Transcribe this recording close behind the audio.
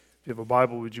If you have a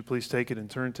Bible, would you please take it and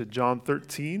turn to John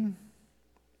 13?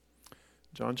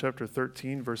 John chapter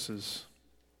 13, verses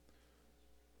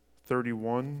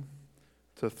 31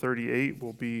 to 38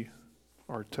 will be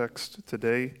our text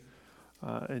today.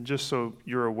 And just so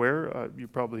you're aware, you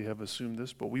probably have assumed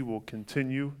this, but we will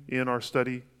continue in our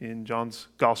study in John's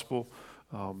Gospel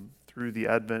through the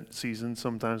Advent season.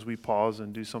 Sometimes we pause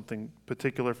and do something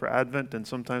particular for Advent, and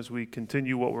sometimes we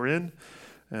continue what we're in.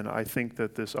 And I think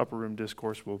that this upper room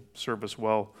discourse will serve us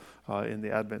well in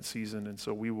the Advent season. And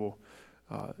so we will,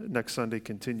 next Sunday,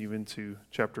 continue into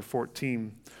chapter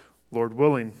 14, Lord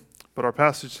willing. But our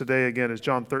passage today, again, is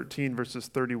John 13, verses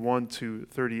 31 to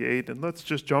 38. And let's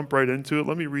just jump right into it.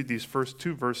 Let me read these first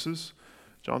two verses.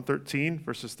 John 13,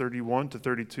 verses 31 to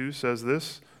 32 says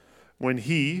this: When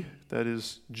he, that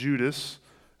is Judas,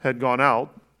 had gone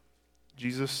out,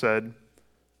 Jesus said,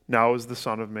 "Now is the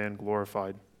Son of Man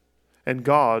glorified, and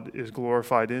God is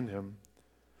glorified in him.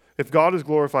 If God is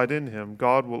glorified in him,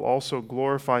 God will also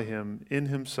glorify him in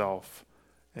himself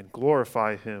and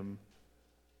glorify him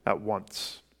at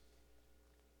once."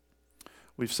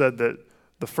 We've said that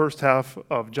the first half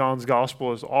of John's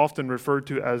Gospel is often referred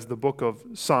to as the book of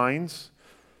signs.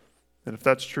 And if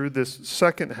that's true, this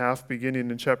second half, beginning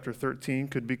in chapter 13,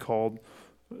 could be called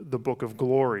the book of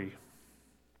glory.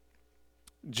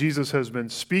 Jesus has been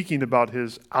speaking about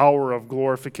his hour of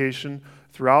glorification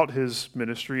throughout his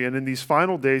ministry, and in these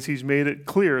final days, he's made it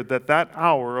clear that that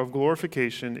hour of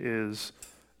glorification is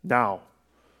now.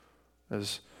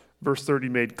 As verse 30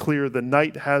 made clear, the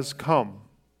night has come.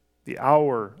 The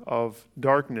hour of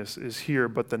darkness is here,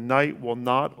 but the night will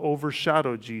not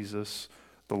overshadow Jesus,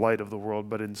 the light of the world,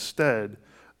 but instead,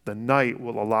 the night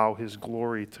will allow his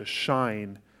glory to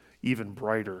shine even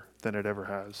brighter than it ever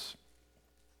has.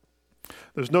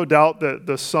 There's no doubt that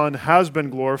the Son has been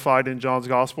glorified in John's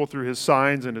Gospel through his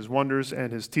signs and his wonders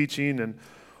and his teaching, and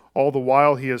all the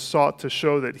while he has sought to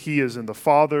show that he is in the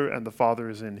Father and the Father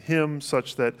is in him,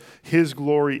 such that his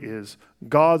glory is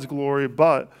God's glory.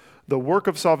 But the work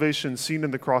of salvation seen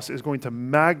in the cross is going to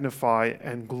magnify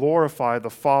and glorify the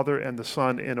Father and the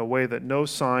Son in a way that no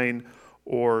sign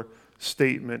or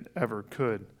statement ever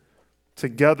could.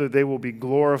 Together they will be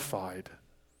glorified.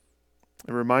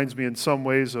 It reminds me in some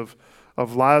ways of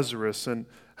Lazarus and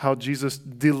how Jesus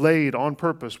delayed on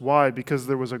purpose. Why? Because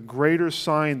there was a greater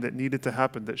sign that needed to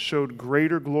happen that showed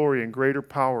greater glory and greater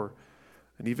power.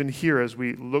 And even here, as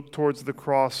we look towards the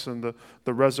cross and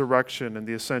the resurrection and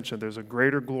the ascension, there's a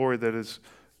greater glory that is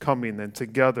coming. And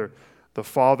together, the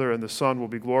Father and the Son will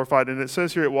be glorified. And it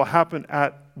says here it will happen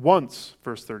at once,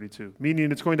 verse 32,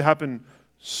 meaning it's going to happen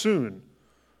soon.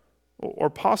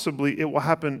 Or possibly it will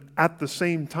happen at the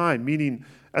same time, meaning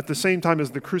at the same time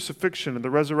as the crucifixion and the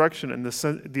resurrection and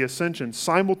the ascension.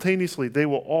 Simultaneously, they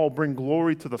will all bring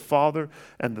glory to the Father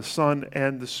and the Son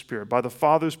and the Spirit. By the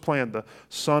Father's plan, the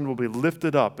Son will be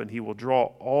lifted up and he will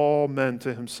draw all men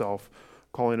to himself,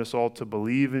 calling us all to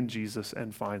believe in Jesus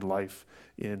and find life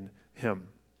in him.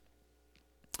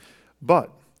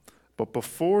 But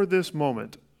before this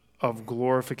moment of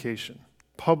glorification,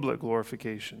 public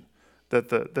glorification, that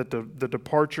the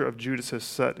departure of Judas has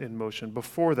set in motion.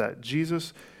 Before that,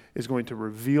 Jesus is going to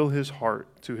reveal his heart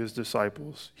to his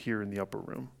disciples here in the upper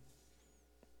room.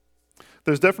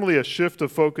 There's definitely a shift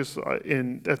of focus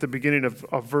at the beginning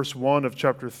of verse 1 of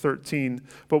chapter 13,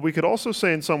 but we could also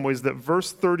say in some ways that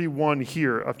verse 31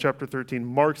 here of chapter 13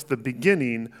 marks the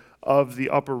beginning of the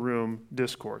upper room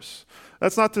discourse.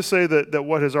 That's not to say that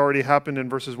what has already happened in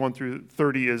verses 1 through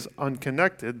 30 is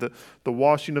unconnected. The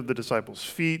washing of the disciples'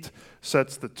 feet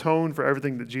sets the tone for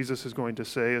everything that Jesus is going to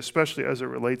say, especially as it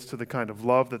relates to the kind of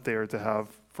love that they are to have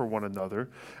for one another.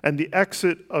 And the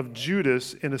exit of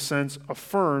Judas, in a sense,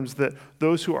 affirms that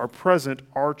those who are present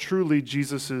are truly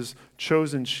Jesus'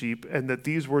 chosen sheep, and that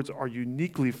these words are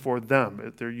uniquely for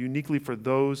them. They're uniquely for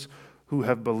those who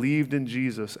have believed in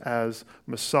Jesus as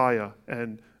Messiah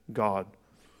and God.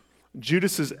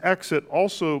 Judas's exit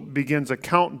also begins a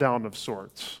countdown of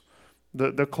sorts.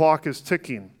 The clock is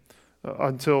ticking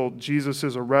until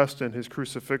Jesus' arrest and his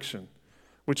crucifixion,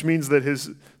 which means that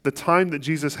the time that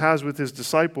Jesus has with his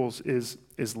disciples is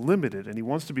limited, and he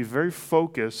wants to be very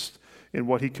focused in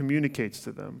what he communicates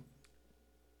to them.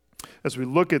 As we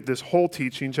look at this whole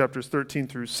teaching, chapters 13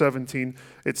 through 17,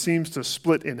 it seems to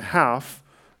split in half.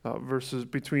 Verses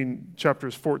between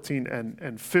chapters 14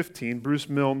 and 15. Bruce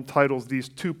Milne titles these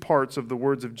two parts of the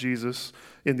words of Jesus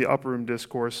in the upper room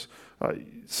discourse,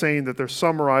 saying that they're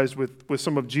summarized with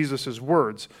some of Jesus'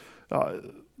 words.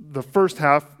 The first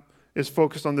half is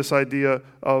focused on this idea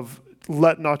of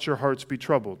let not your hearts be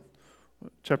troubled.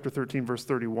 Chapter 13, verse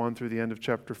 31 through the end of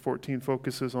chapter 14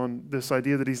 focuses on this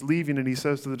idea that he's leaving, and he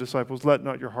says to the disciples, "Let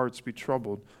not your hearts be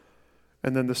troubled."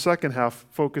 And then the second half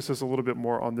focuses a little bit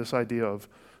more on this idea of,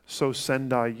 "So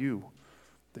send I you,"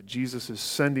 that Jesus is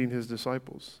sending his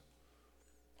disciples.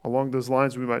 Along those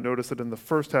lines, we might notice that in the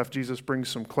first half, Jesus brings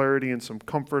some clarity and some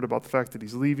comfort about the fact that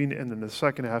he's leaving, and in the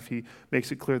second half, he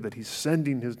makes it clear that he's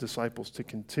sending his disciples to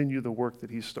continue the work that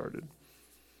he started.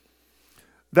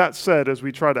 That said, as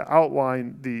we try to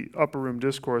outline the upper room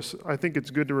discourse, I think it's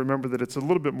good to remember that it's a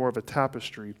little bit more of a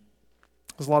tapestry.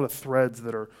 There's a lot of threads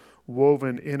that are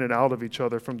woven in and out of each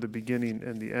other from the beginning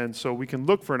and the end. So we can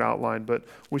look for an outline, but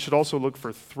we should also look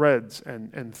for threads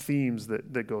and themes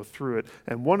that go through it.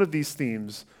 And one of these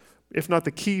themes, if not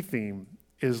the key theme,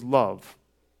 is love.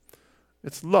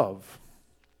 It's love.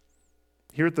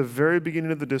 Here at the very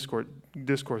beginning of the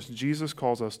discourse, Jesus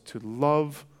calls us to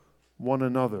love one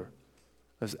another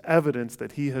as evidence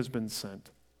that he has been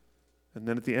sent. And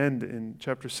then at the end, in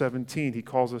chapter 17, he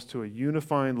calls us to a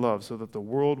unifying love so that the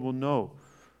world will know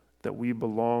that we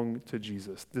belong to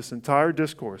Jesus. This entire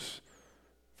discourse,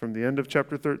 from the end of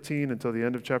chapter 13 until the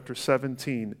end of chapter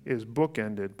 17, is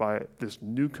bookended by this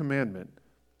new commandment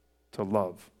to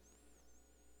love.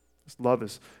 This love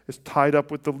is tied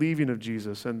up with the leaving of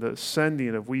Jesus and the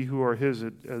sending of we who are his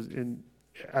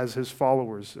as his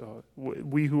followers,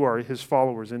 we who are his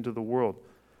followers into the world.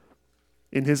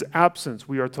 In his absence,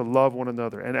 we are to love one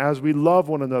another. And as we love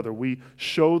one another, we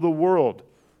show the world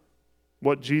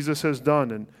what Jesus has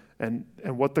done and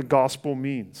what the gospel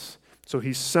means. So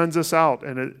he sends us out,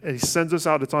 and he sends us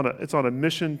out. It's on a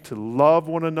mission to love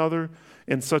one another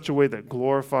in such a way that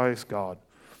glorifies God.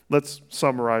 Let's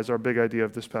summarize our big idea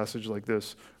of this passage like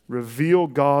this. Reveal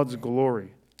God's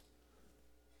glory.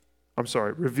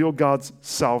 Reveal God's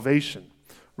salvation.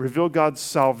 Reveal God's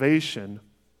salvation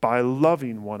by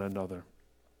loving one another.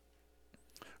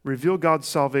 Reveal God's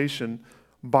salvation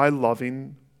by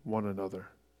loving one another.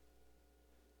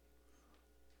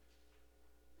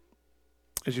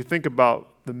 As you think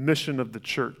about the mission of the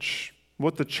church,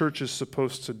 what the church is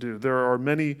supposed to do, there are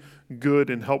many good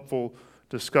and helpful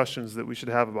discussions that we should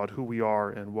have about who we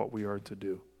are and what we are to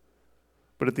do.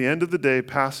 But at the end of the day,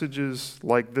 passages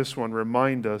like this one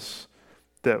remind us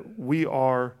that we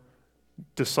are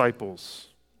disciples.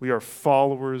 We are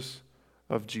followers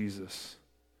of Jesus,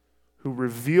 who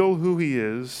reveal who he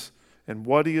is and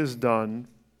what he has done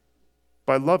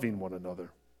by loving one another.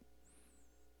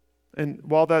 And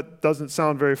while that doesn't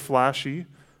sound very flashy,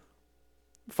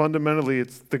 fundamentally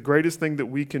it's the greatest thing that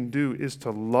we can do is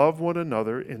to love one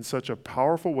another in such a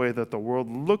powerful way that the world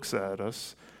looks at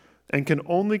us and can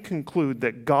only conclude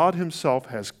that God himself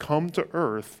has come to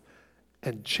earth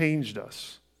and changed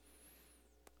us.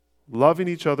 Loving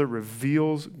each other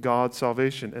reveals God's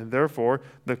salvation, and therefore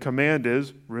the command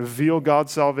is reveal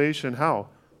God's salvation. How?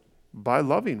 By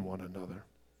loving one another.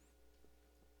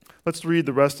 Let's read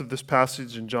the rest of this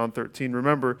passage in John 13.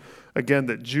 Remember, again,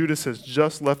 that Judas has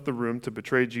just left the room to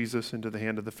betray Jesus into the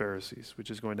hand of the Pharisees,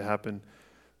 which is going to happen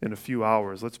in a few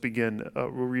hours. Let's begin. We'll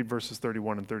read verses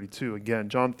 31 and 32 again.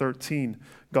 John 13,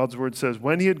 God's word says,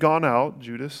 "When he had gone out,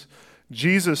 Judas,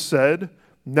 Jesus said,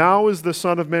 'Now is the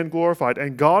Son of Man glorified,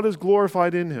 and God is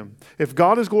glorified in him. If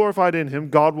God is glorified in him,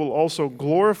 God will also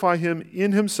glorify him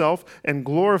in himself and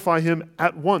glorify him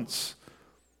at once.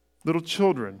 Little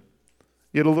children,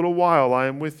 yet a little while I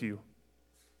am with you.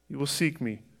 You will seek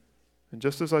me. And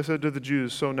just as I said to the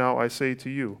Jews, so now I say to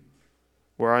you,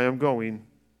 where I am going,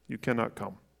 you cannot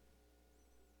come.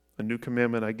 A new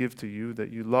commandment I give to you,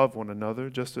 that you love one another.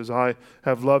 Just as I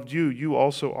have loved you, you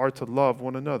also are to love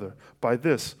one another. By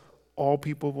this, all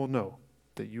people will know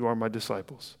that you are my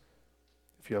disciples,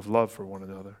 if you have love for one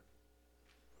another.'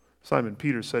 Simon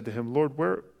Peter said to him, 'Lord,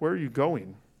 where are you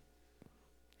going?'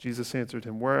 Jesus answered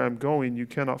him, 'Where I am going, you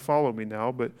cannot follow me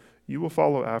now, but you will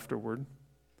follow afterward.'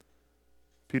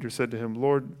 Peter said to him,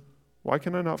 'Lord, why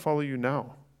can I not follow you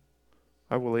now?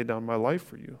 I will lay down my life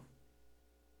for you.'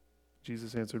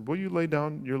 Jesus answered, 'Will you lay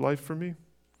down your life for me?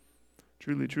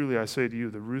 Truly, truly, I say to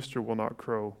you, the rooster will not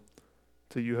crow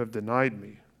till you have denied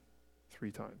me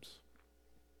 3 times.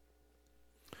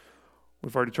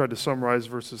 We've already tried to summarize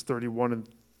verses 31 and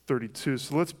 32,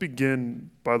 so let's begin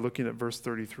by looking at verse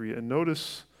 33 and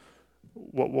notice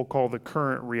what we'll call the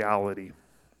current reality.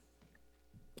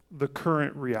 The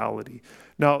current reality.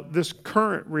 Now, this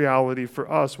current reality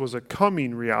for us was a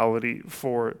coming reality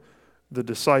for the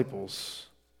disciples.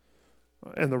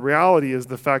 And the reality is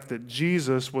the fact that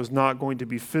Jesus was not going to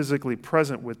be physically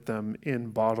present with them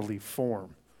in bodily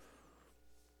form.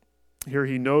 Here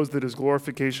he knows that his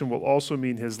glorification will also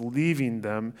mean his leaving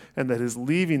them, and that his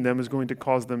leaving them is going to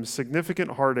cause them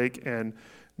significant heartache and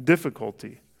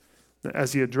difficulty.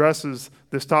 As he addresses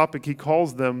this topic, he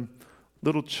calls them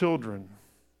little children.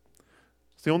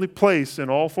 It's the only place in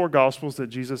all four Gospels that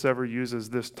Jesus ever uses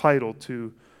this title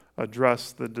to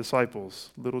address the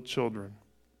disciples, little children.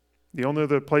 The only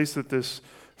other place that this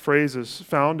phrase is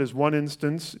found is one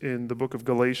instance in the book of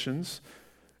Galatians,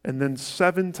 and then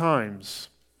 7 times,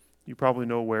 you probably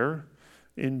know where,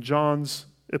 in John's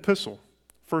epistle,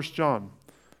 1 John.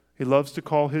 He loves to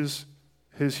call his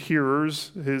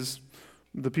hearers,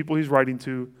 the people he's writing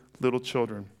to, little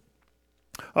children.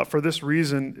 For this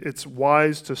reason, it's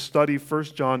wise to study 1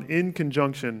 John in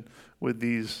conjunction with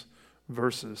these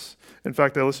verses. In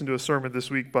fact, I listened to a sermon this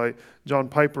week by John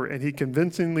Piper, and he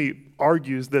convincingly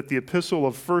argues that the epistle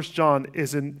of 1 John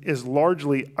is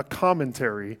largely a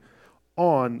commentary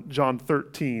on John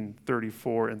 13,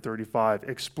 34, and 35,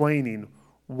 explaining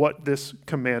what this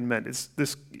command meant.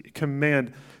 This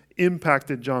command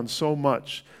impacted John so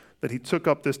much that he took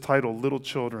up this title, little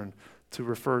children, to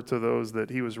refer to those that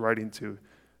he was writing to,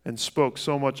 and spoke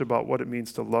so much about what it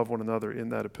means to love one another in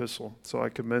that epistle. So I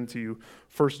commend to you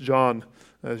 1 John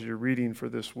as you're reading for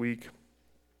this week.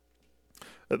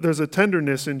 There's a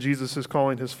tenderness in Jesus'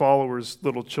 calling his followers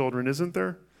little children, isn't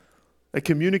there? It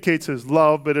communicates his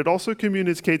love, but it also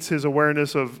communicates his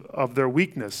awareness of their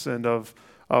weakness and of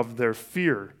their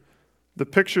fear. The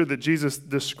picture that Jesus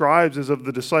describes is of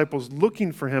the disciples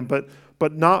looking for him, but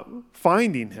not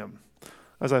finding him.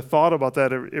 As I thought about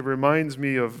that, it reminded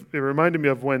me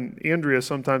of when Andrea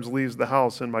sometimes leaves the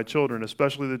house, and my children,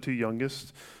 especially the 2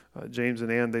 youngest, James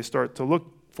and Ann, they start to look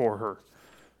for her.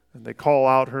 And they call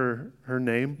out her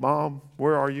name, "Mom,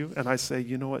 where are you?" And I say,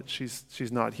 "You know what?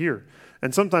 She's not here."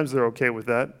 And sometimes they're okay with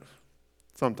that.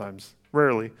 Sometimes,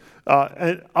 rarely.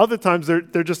 And other times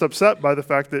they're just upset by the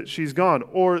fact that she's gone,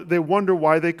 or they wonder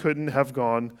why they couldn't have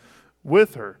gone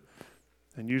with her.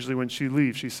 And usually when she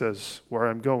leaves, she says, "Where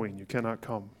I'm going, you cannot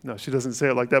come." No, she doesn't say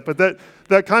it like that, but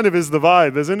that kind of is the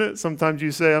vibe, isn't it? Sometimes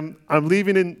you say, I'm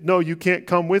leaving, and no, you can't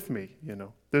come with me,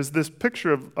 There's this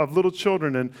picture of little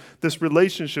children and this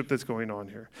relationship that's going on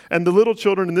here. And the little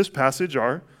children in this passage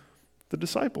are the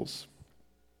disciples.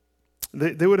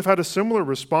 They would have had a similar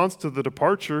response to the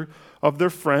departure of their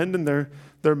friend and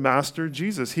their master,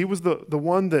 Jesus. He was the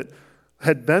one that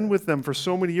had been with them for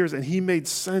so many years, and he made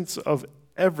sense of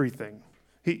everything.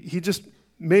 He just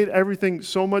made everything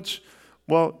so much,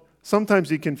 well, sometimes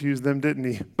he confused them, didn't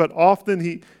he? But often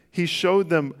he showed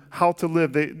them how to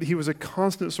live. He was a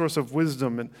constant source of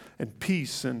wisdom and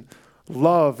peace and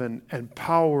love and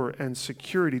power and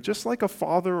security, just like a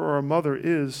father or a mother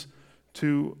is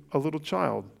to a little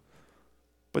child.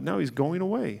 But now he's going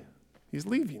away. He's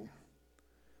leaving.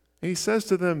 And he says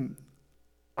to them,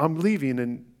 "I'm leaving,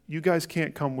 and you guys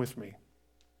can't come with me.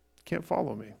 Can't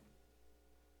follow me."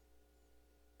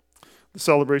 The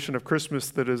celebration of Christmas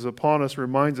that is upon us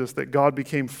reminds us that God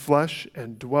became flesh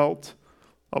and dwelt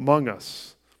among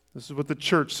us. This is what the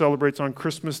church celebrates on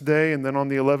Christmas Day and then on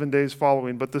the 11 days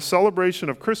following. But the celebration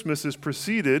of Christmas is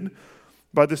preceded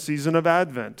by the season of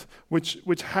Advent, which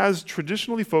has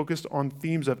traditionally focused on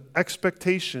themes of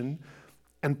expectation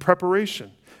and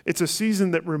preparation. It's a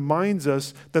season that reminds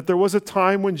us that there was a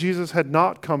time when Jesus had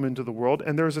not come into the world,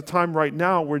 and there is a time right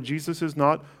now where Jesus is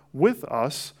not with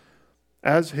us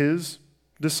as his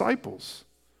disciples.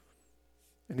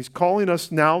 And he's calling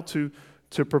us now to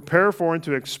prepare for and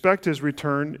to expect his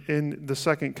return in the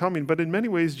second coming. But in many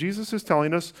ways, Jesus is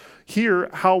telling us here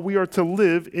how we are to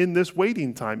live in this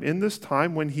waiting time, in this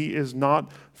time when he is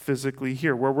not physically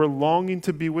here, where we're longing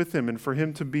to be with him and for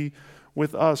him to be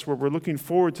with us, where we're looking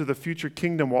forward to the future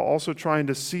kingdom while also trying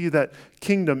to see that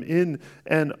kingdom in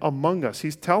and among us.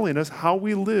 He's telling us how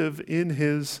we live in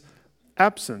his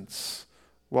absence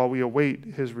while we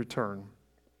await his return.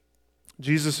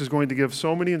 Jesus is going to give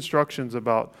so many instructions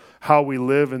about how we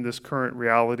live in this current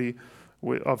reality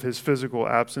of his physical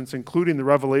absence, including the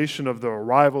revelation of the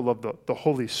arrival of the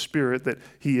Holy Spirit, that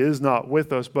he is not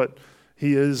with us, but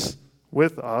he is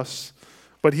with us.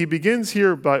 But he begins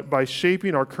here by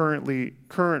shaping our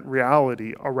current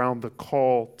reality around the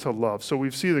call to love. So we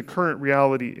see the current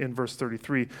reality in verse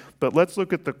 33, but let's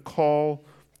look at the call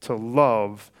to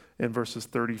love in verses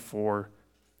 34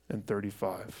 and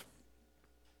 35.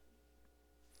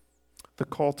 The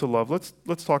call to love.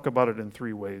 Let's talk about it in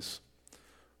 3 ways.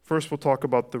 First, we'll talk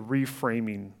about the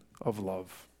reframing of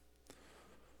love.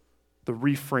 The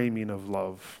reframing of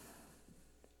love.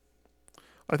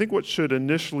 I think what should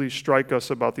initially strike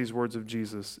us about these words of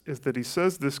Jesus is that he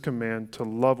says this command to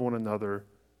love one another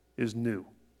is new.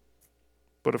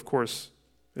 But of course,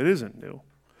 it isn't new.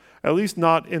 At least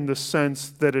not in the sense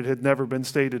that it had never been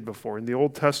stated before. In the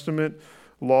Old Testament,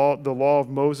 law, the law of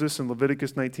Moses in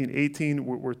Leviticus 19:18,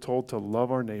 we're told to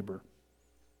love our neighbor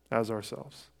as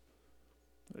ourselves.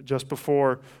 Just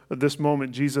before this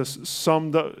moment, Jesus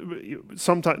summed up,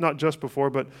 sometime, not just before,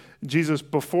 but Jesus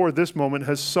before this moment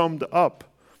has summed up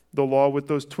the law with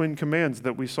those twin commands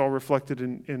that we saw reflected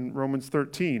in Romans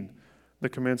 13. The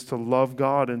commands to love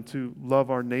God and to love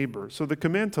our neighbor. So the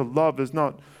command to love is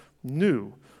not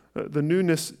new. The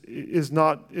newness is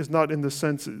not in the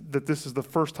sense that this is the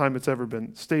first time it's ever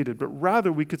been stated, but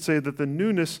rather we could say that the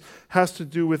newness has to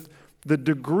do with the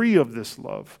degree of this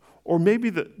love, or maybe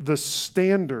the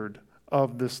standard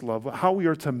of this love, how we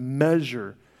are to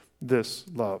measure this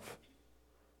love.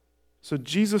 So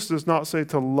Jesus does not say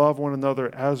to love one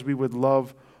another as we would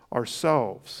love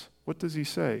ourselves. What does he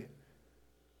say?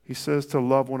 He says to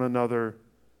love one another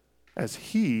as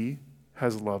he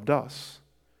has loved us.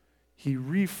 He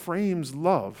reframes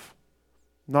love,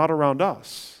 not around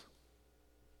us,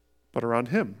 but around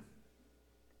him.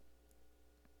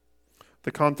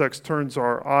 The context turns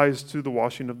our eyes to the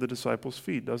washing of the disciples'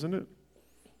 feet, doesn't it?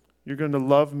 You're going to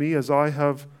love me as I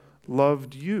have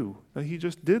loved you. And he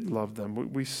just did love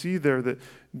them. We see there that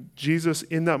Jesus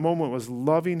in that moment was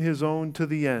loving his own to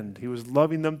the end. He was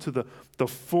loving them to the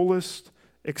fullest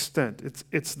extent.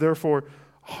 It's therefore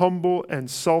humble and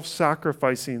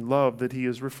self-sacrificing love that he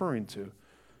is referring to.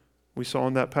 We saw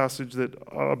in that passage that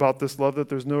about this love that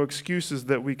there's no excuses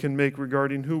that we can make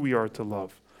regarding who we are to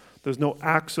love. There's no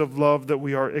acts of love that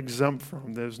we are exempt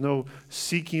from. There's no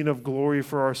seeking of glory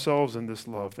for ourselves in this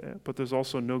love. But there's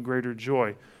also no greater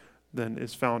joy than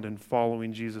is found in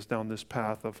following Jesus down this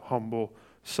path of humble,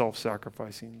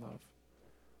 self-sacrificing love.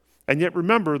 And yet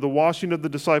remember, the washing of the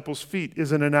disciples' feet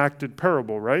is an enacted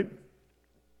parable, right?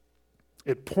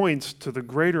 It points to the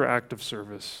greater act of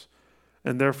service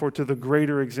and therefore to the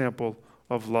greater example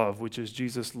of love, which is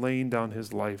Jesus laying down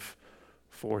his life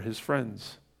for his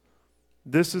friends.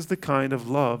 This is the kind of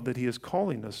love that he is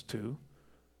calling us to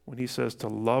when he says to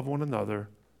love one another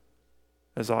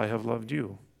as I have loved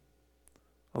you.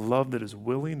 A love that is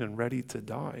willing and ready to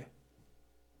die.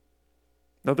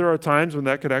 Now, there are times when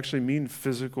that could actually mean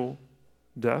physical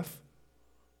death.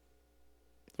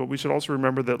 But we should also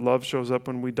remember that love shows up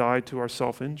when we die to our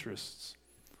self-interests.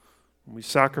 When we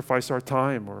sacrifice our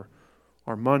time or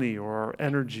our money or our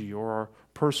energy or our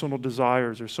personal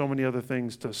desires or so many other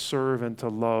things to serve and to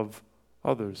love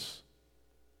others.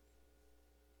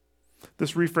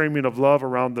 This reframing of love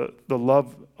around the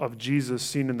love of Jesus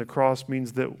seen in the cross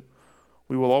means that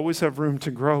we will always have room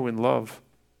to grow in love.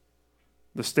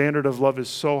 The standard of love is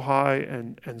so high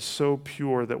and so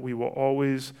pure that we will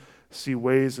always see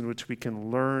ways in which we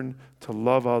can learn to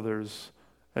love others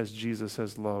as Jesus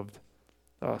has loved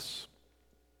us.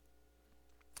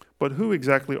 But who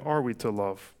exactly are we to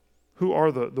love? Who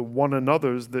are the one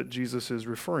another's that Jesus is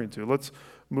referring to? Let's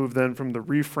move then from the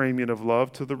reframing of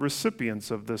love to the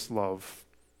recipients of this love.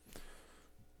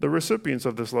 The recipients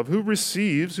of this love.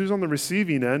 Who's on the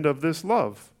receiving end of this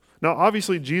love? Now,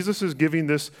 obviously, Jesus is giving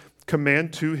this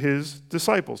command to his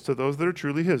disciples, to those that are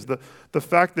truly his. The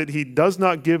fact that he does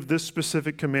not give this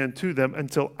specific command to them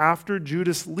until after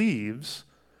Judas leaves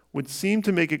would seem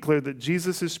to make it clear that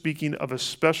Jesus is speaking of a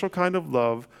special kind of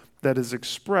love that is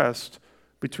expressed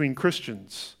between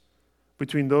Christians,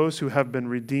 between those who have been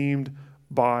redeemed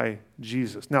by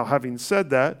Jesus. Now, having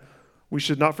said that, we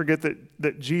should not forget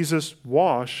that Jesus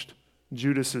washed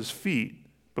Judas's feet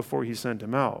before he sent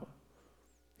him out.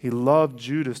 He loved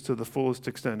Judas to the fullest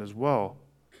extent as well.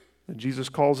 And Jesus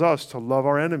calls us to love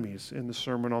our enemies in the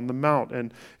Sermon on the Mount.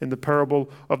 And in the parable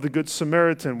of the Good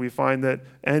Samaritan, we find that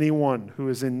anyone who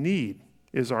is in need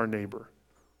is our neighbor.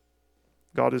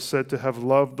 God is said to have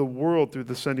loved the world through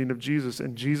the sending of Jesus,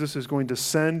 and Jesus is going to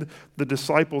send the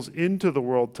disciples into the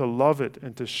world to love it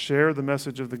and to share the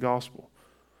message of the gospel.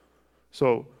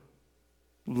 So,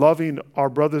 loving our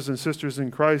brothers and sisters in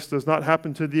Christ does not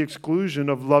happen to the exclusion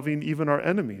of loving even our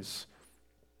enemies.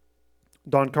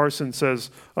 Don Carson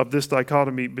says of this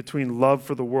dichotomy between love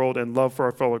for the world and love for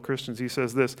our fellow Christians, he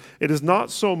says this: it is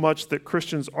not so much that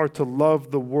Christians are to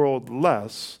love the world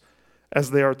less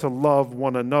as they are to love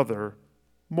one another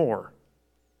more.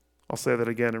 I'll say that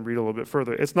again and read a little bit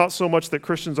further. It's not so much that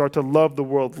Christians are to love the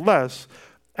world less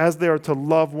as they are to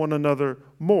love one another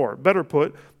more. Better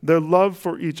put, their love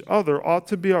for each other ought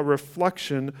to be a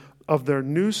reflection of their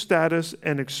new status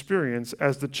and experience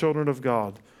as the children of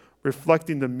God,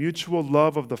 reflecting the mutual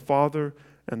love of the Father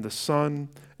and the Son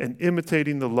and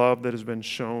imitating the love that has been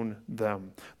shown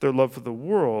them. Their love for the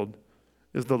world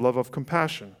is the love of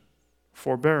compassion,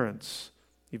 forbearance,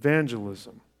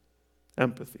 evangelism,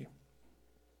 empathy.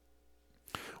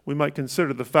 We might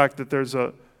consider the fact that there's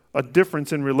a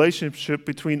difference in relationship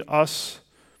between us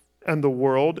and the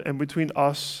world and between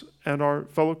us and our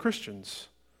fellow Christians.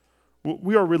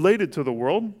 We are related to the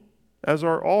world, as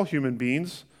are all human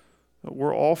beings.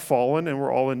 We're all fallen and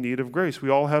we're all in need of grace. We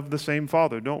all have the same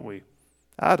father, don't we?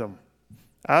 Adam.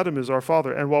 Adam is our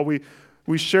father. And while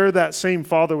we share that same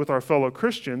father with our fellow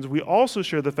Christians, we also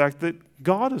share the fact that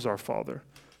God is our father.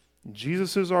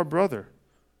 Jesus is our brother.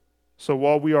 So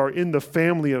while we are in the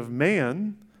family of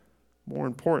man, more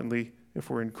importantly, if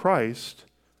we're in Christ,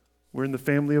 we're in the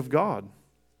family of God.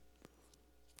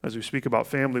 As we speak about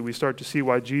family, we start to see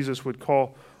why Jesus would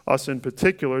call us in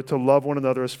particular to love one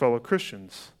another as fellow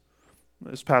Christians.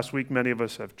 This past week, many of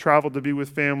us have traveled to be with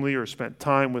family or spent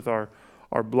time with our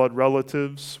blood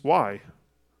relatives. Why?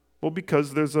 Well,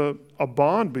 because there's a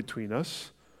bond between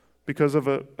us because of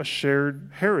a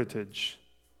shared heritage.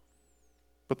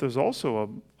 But there's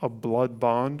also a blood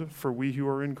bond for we who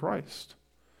are in Christ.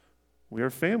 We are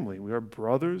family. We are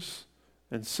brothers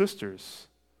and sisters.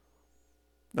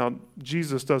 Now,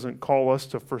 Jesus doesn't call us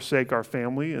to forsake our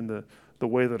family in the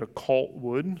way that a cult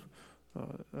would.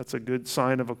 That's a good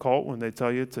sign of a cult when they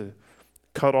tell you to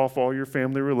cut off all your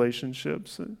family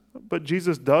relationships. But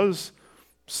Jesus does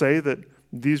say that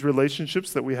these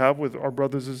relationships that we have with our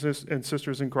brothers and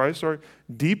sisters in Christ are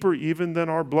deeper even than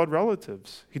our blood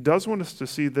relatives. He does want us to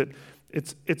see that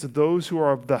it's those who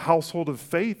are of the household of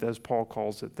faith, as Paul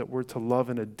calls it, that we're to love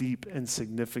in a deep and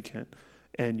significant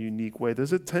and unique way.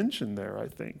 There's a tension there, I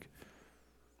think.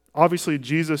 Obviously,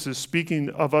 Jesus is speaking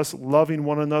of us loving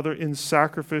one another in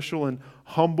sacrificial and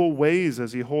humble ways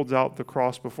as he holds out the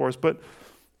cross before us. But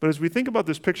as we think about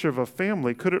this picture of a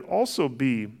family, could it also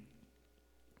be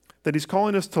that he's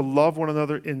calling us to love one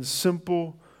another in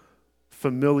simple,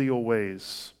 familial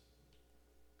ways?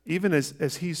 Even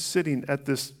as he's sitting at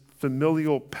this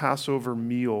familial Passover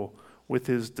meal with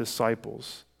his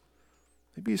disciples.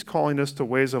 Maybe he's calling us to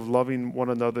ways of loving one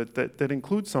another that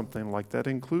include something like that,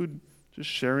 include just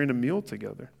sharing a meal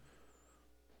together,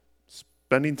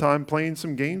 spending time playing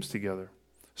some games together,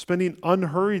 spending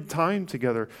unhurried time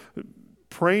together,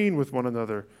 praying with one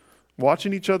another,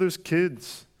 watching each other's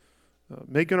kids,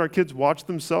 making our kids watch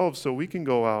themselves so we can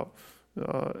go out.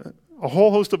 A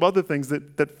whole host of other things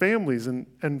that families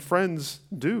and friends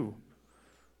do.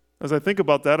 As I think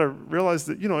about that, I realize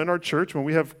that, in our church, when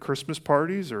we have Christmas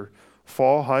parties or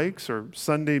fall hikes or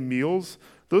Sunday meals,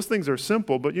 those things are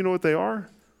simple, but you know what they are?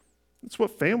 It's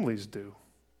what families do.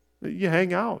 You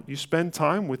hang out. You spend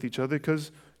time with each other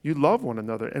because you love one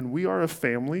another. And we are a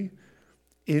family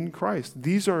in Christ.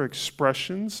 These are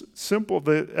expressions, simple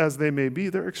as they may be,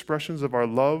 they're expressions of our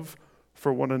love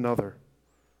for one another.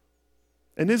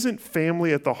 And isn't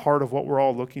family at the heart of what we're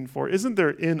all looking for? Isn't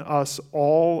there in us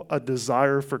all a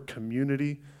desire for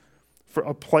community, for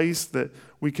a place that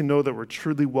we can know that we're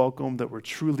truly welcome, that we're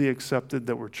truly accepted,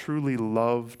 that we're truly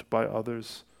loved by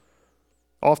others?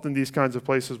 Often these kinds of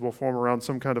places will form around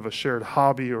some kind of a shared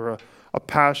hobby or a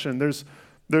passion.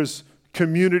 There's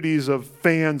communities of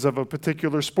fans of a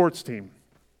particular sports team.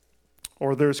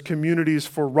 Or there's communities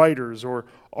for writers or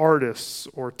artists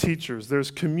or teachers. There's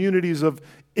communities of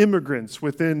immigrants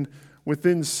within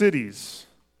cities.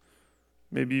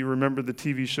 Maybe you remember the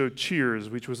TV show Cheers,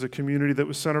 which was a community that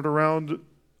was centered around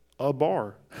a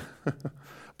bar.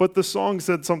 But the song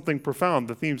said something profound,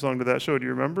 the theme song to that show. Do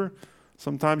you remember?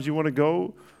 Sometimes you want to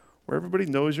go where everybody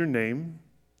knows your name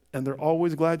and they're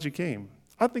always glad you came.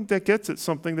 I think that gets at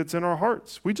something that's in our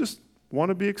hearts. We just want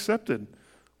to be accepted.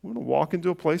 We want to walk into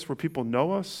a place where people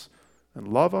know us and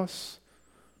love us.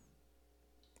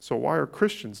 So why are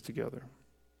Christians together?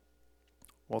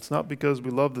 Well, it's not because we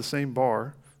love the same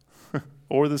bar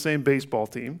or the same baseball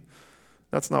team.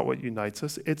 That's not what unites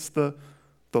us. It's the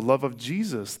love of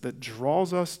Jesus that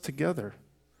draws us together.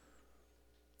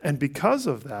 And because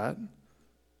of that,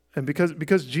 and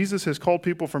because Jesus has called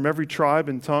people from every tribe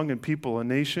and tongue and people and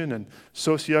nation and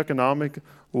socioeconomic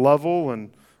level,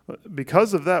 and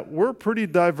because of that, we're a pretty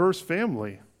diverse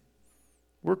family.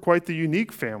 We're quite the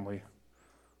unique family.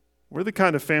 We're the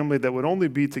kind of family that would only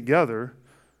be together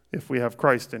if we have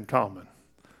Christ in common.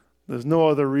 There's no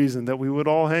other reason that we would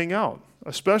all hang out,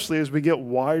 especially as we get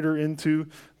wider into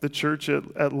the church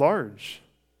at large.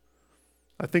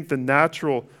 I think the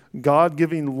natural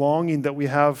God-giving longing that we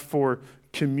have for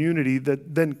community,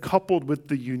 that then coupled with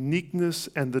the uniqueness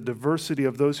and the diversity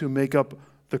of those who make up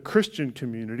the Christian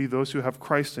community, those who have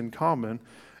Christ in common,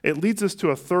 it leads us to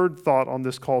a third thought on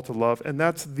this call to love, and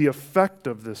that's the effect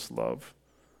of this love.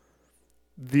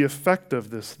 The effect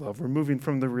of this love. We're moving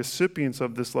from the recipients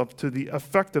of this love to the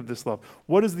effect of this love.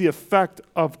 What is the effect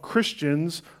of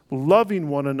Christians loving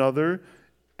one another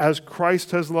as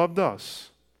Christ has loved us?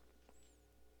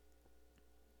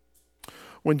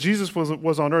 When Jesus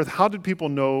was on earth, how did people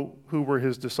know who were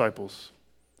his disciples?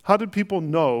 How did people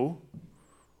know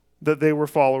that they were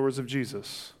followers of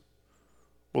Jesus?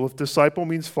 Well, if disciple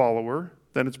means follower,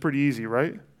 then it's pretty easy,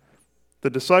 right? The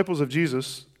disciples of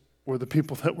Jesus were the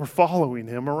people that were following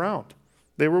him around.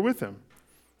 They were with him.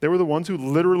 They were the ones who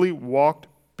literally walked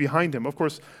behind him. Of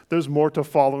course, there's more to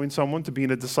following someone, to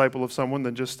being a disciple of someone,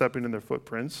 than just stepping in their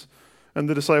footprints. And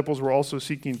the disciples were also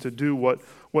seeking to do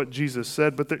what Jesus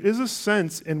said. But there is a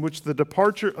sense in which the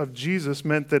departure of Jesus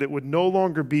meant that it would no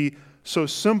longer be so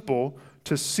simple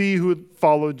to see who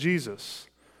followed Jesus.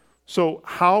 So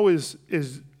how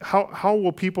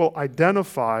will people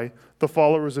identify the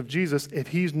followers of Jesus if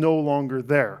he's no longer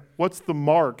there? What's the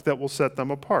mark that will set them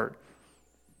apart?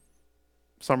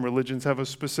 Some religions have a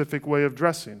specific way of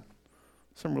dressing.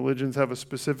 Some religions have a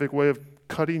specific way of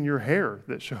cutting your hair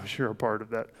that shows you're a part of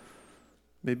that.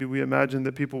 Maybe we imagine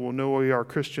that people will know we are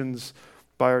Christians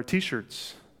by our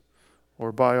t-shirts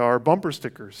or by our bumper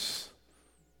stickers.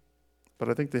 But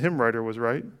I think the hymn writer was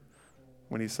right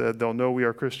when he said they'll know we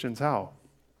are Christians how?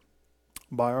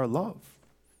 By our love.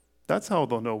 That's how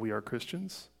they'll know we are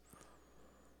Christians.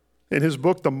 In his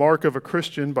book, The Mark of a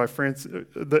Christian, Francis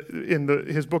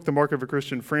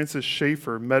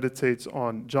Schaeffer meditates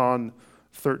on John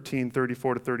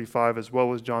 13:34-35, as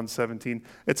well as John 17.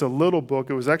 It's a little book.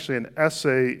 It was actually an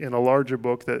essay in a larger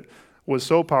book that was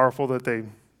so powerful that they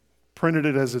printed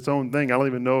it as its own thing. I don't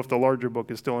even know if the larger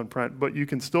book is still in print, but you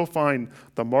can still find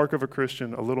The Mark of a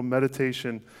Christian, a little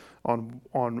meditation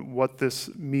on what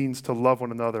this means to love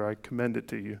one another. I commend it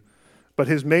to you. But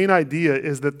his main idea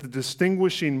is that the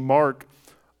distinguishing mark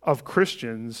of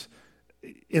Christians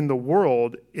in the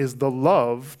world is the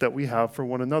love that we have for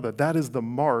one another. That is the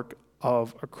mark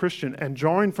of a Christian. And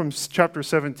drawing from chapter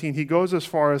 17, he goes as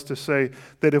far as to say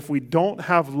that if we don't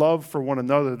have love for one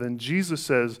another, then Jesus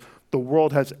says the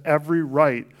world has every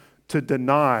right to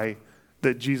deny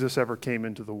that Jesus ever came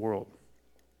into the world.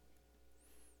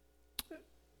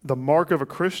 The mark of a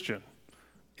Christian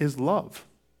is love.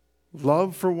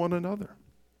 Love for one another.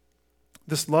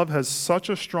 This love has such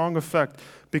a strong effect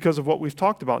because of what we've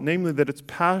talked about, namely that it's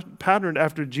patterned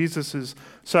after Jesus'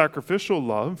 sacrificial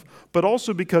love, but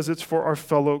also because it's for our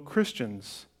fellow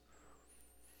Christians.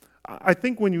 I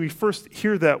think when we first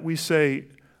hear that, we say,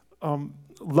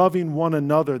 loving one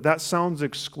another, that sounds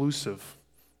exclusive.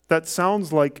 That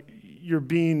sounds like you're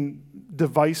being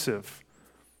divisive.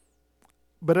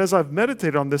 But as I've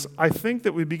meditated on this, I think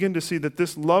that we begin to see that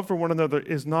this love for one another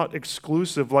is not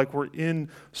exclusive, like we're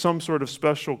in some sort of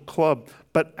special club,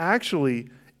 but actually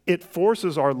it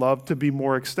forces our love to be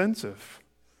more extensive.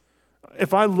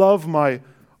 If I love my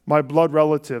blood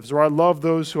relatives, or I love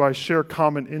those who I share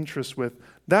common interests with,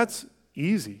 that's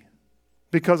easy.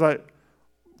 Because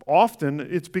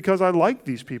it's because I like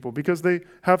these people, because I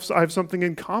have something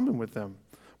in common with them.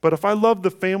 But if I love the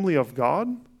family of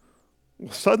God,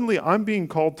 suddenly I'm being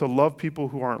called to love people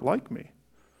who aren't like me.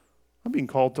 I'm being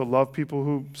called to love people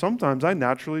who sometimes I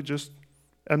naturally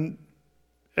I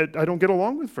don't get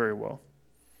along with very well.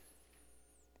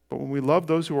 But when we love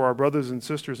those who are our brothers and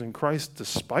sisters in Christ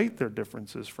despite their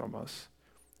differences from us,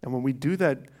 and when we do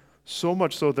that so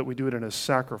much so that we do it in a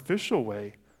sacrificial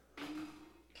way,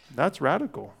 that's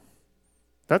radical.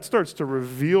 That starts to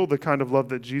reveal the kind of love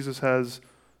that Jesus has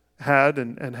had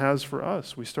and has for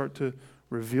us. We start to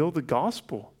reveal the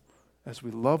gospel as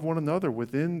we love one another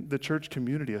within the church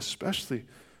community, especially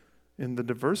in the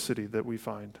diversity that we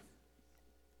find.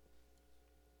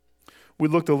 We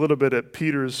looked a little bit at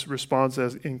Peter's response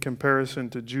as in comparison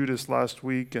to Judas last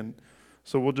week, and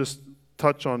so we'll just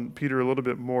touch on Peter a little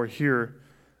bit more here.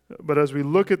 But as we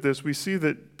look at this, we see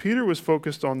that Peter was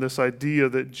focused on this idea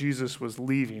that Jesus was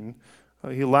leaving.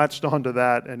 He latched onto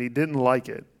that, and he didn't like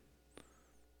it.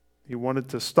 He wanted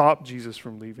to stop Jesus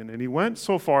from leaving. And he went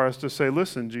so far as to say,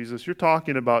 listen, Jesus, you're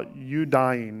talking about you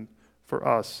dying for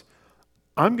us.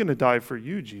 I'm going to die for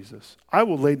you, Jesus. I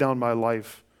will lay down my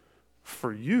life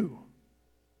for you.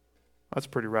 That's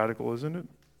pretty radical, isn't it?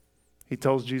 He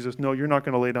tells Jesus, no, you're not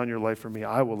going to lay down your life for me.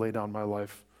 I will lay down my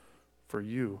life for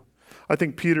you. I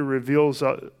think Peter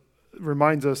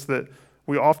reminds us that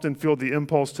we often feel the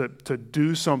impulse to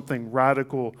do something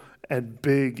radical and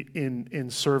big in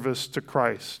service to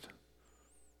Christ.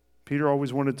 Peter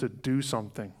always wanted to do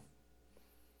something.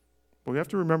 But we have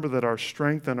to remember that our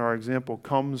strength and our example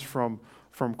comes from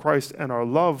Christ, and our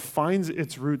love finds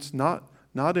its roots not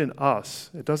in us.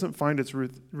 It doesn't find its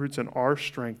roots in our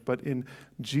strength, but in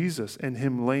Jesus and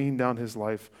him laying down his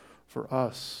life for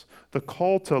us. The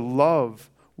call to love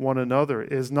one another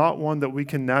is not one that we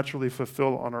can naturally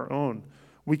fulfill on our own.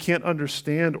 We can't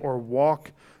understand or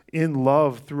walk in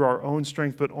love through our own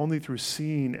strength, but only through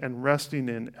seeing and resting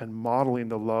in and modeling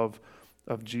the love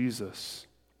of Jesus.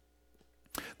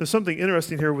 There's something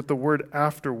interesting here with the word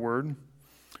afterward.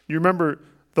 You remember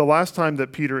the last time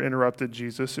that Peter interrupted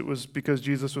Jesus, it was because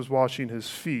Jesus was washing his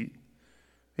feet.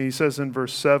 And he says in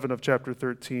verse 7 of chapter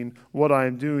 13, "What I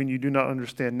am doing you do not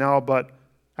understand now, but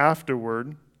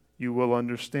afterward you will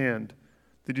understand."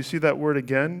 Did you see that word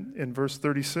again in verse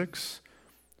 36?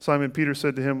 Simon Peter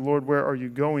said to him, "Lord, where are you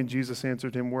going?" Jesus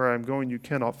answered him, "Where I am going you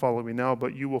cannot follow me now,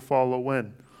 but you will follow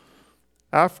when?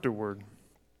 Afterward."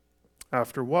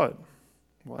 After what?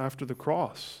 Well, after the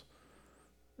cross.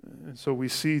 And so we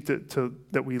see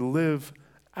that we live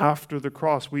after the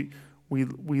cross. We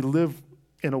live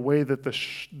in a way that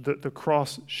the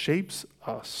cross shapes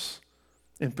us.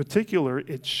 In particular,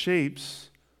 it shapes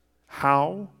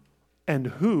how and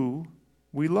who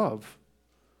we love.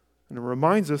 And it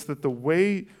reminds us that the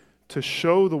way to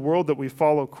show the world that we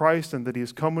follow Christ and that he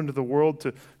has come into the world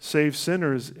to save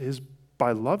sinners is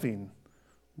by loving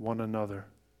one another.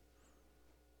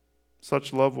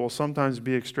 Such love will sometimes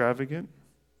be extravagant,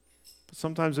 but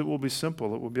sometimes it will be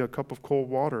simple. It will be a cup of cold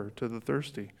water to the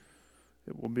thirsty.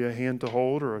 It will be a hand to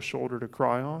hold or a shoulder to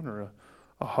cry on or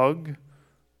a hug.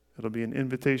 It'll be an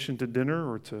invitation to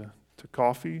dinner or to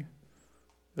coffee.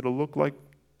 It'll look like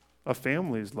a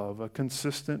family's love, a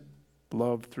consistent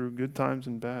love through good times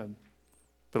and bad,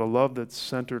 but a love that's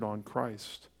centered on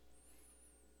Christ.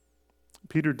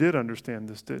 Peter did understand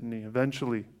this, didn't he?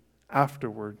 Eventually,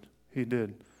 afterward, he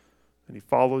did. And he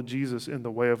followed Jesus in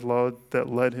the way of love that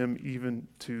led him even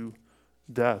to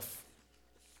death.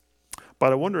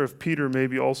 But I wonder if Peter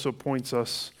maybe also points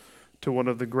us to one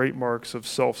of the great marks of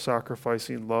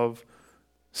self-sacrificing love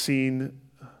seen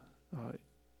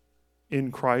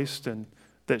in Christ and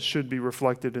that should be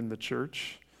reflected in the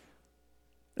church.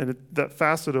 And that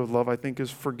facet of love, I think,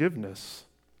 is forgiveness.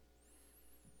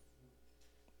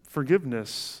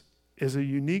 Forgiveness is a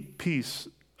unique piece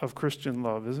of Christian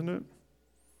love, isn't it?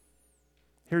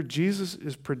 Here, Jesus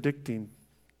is predicting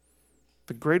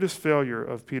the greatest failure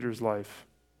of Peter's life,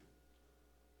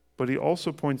 but he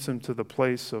also points him to the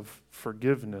place of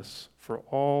forgiveness for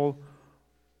all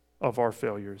of our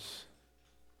failures.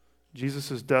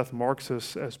 Jesus' death marks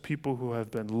us as people who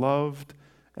have been loved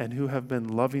and who have been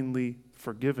lovingly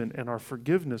forgiven, and our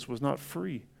forgiveness was not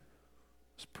free. It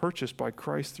was purchased by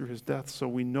Christ through his death, so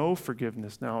we know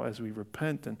forgiveness now as we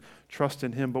repent and trust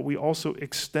in him, but we also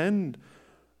extend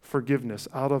forgiveness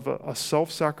out of a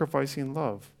self-sacrificing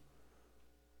love.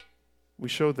 We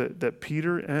show that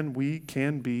Peter and we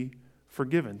can be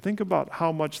forgiven. Think about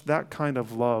how much that kind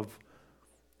of love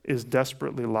is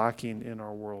desperately lacking in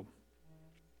our world.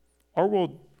 Our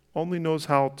world only knows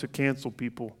how to cancel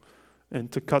people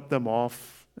and to cut them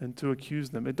off and to accuse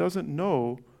them. It doesn't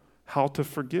know how to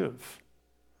forgive.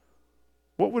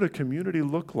 What would a community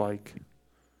look like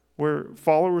where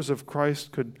followers of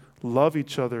Christ could love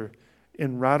each other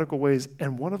in radical ways,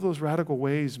 and one of those radical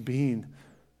ways being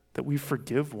that we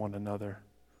forgive one another?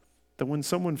 That when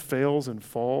someone fails and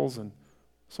falls and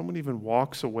someone even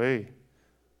walks away,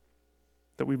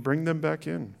 that we bring them back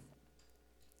in.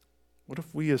 What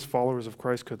if we as followers of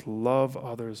Christ could love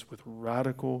others with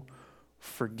radical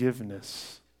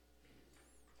forgiveness?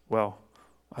 Well,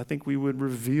 I think we would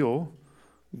reveal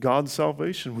God's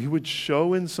salvation. We would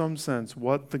show in some sense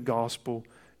what the gospel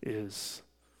is.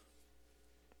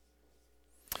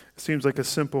 It seems like a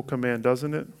simple command,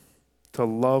 doesn't it? To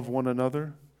love one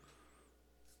another.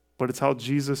 But it's how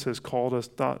Jesus has called us,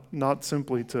 not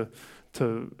simply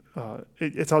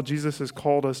it's how Jesus has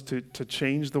called us to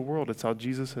change the world. It's how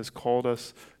Jesus has called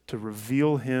us to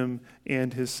reveal him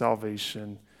and his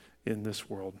salvation in this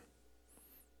world.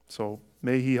 So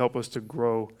may he help us to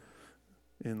grow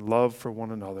in love for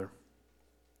one another.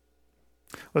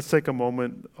 Let's take a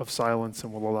moment of silence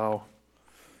and we'll allow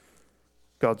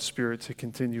God's Spirit to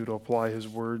continue to apply his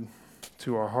word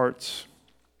to our hearts,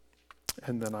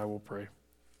 and then I will pray.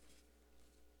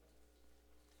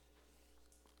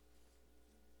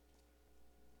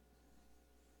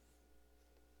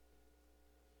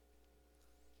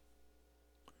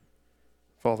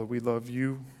 Father, we love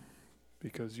you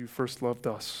because you first loved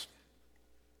us.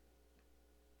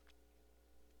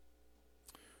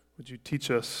 Would you teach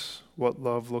us what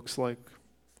love looks like?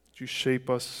 Would you shape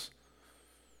us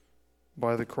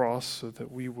by the cross so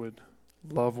that we would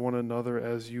love one another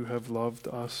as you have loved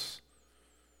us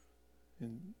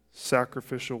in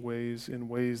sacrificial ways, in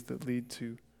ways that lead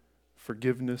to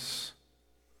forgiveness,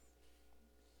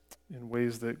 in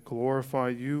ways that glorify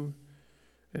you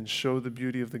and show the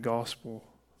beauty of the gospel,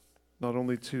 not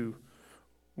only to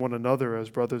one another as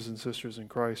brothers and sisters in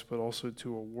Christ, but also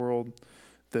to a world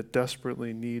that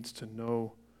desperately needs to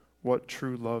know what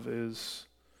true love is,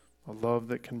 a love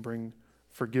that can bring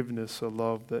forgiveness, a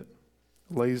love that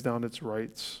lays down its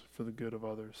rights for the good of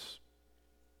others.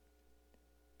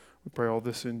 We pray all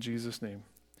this in Jesus' name.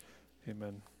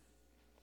 Amen.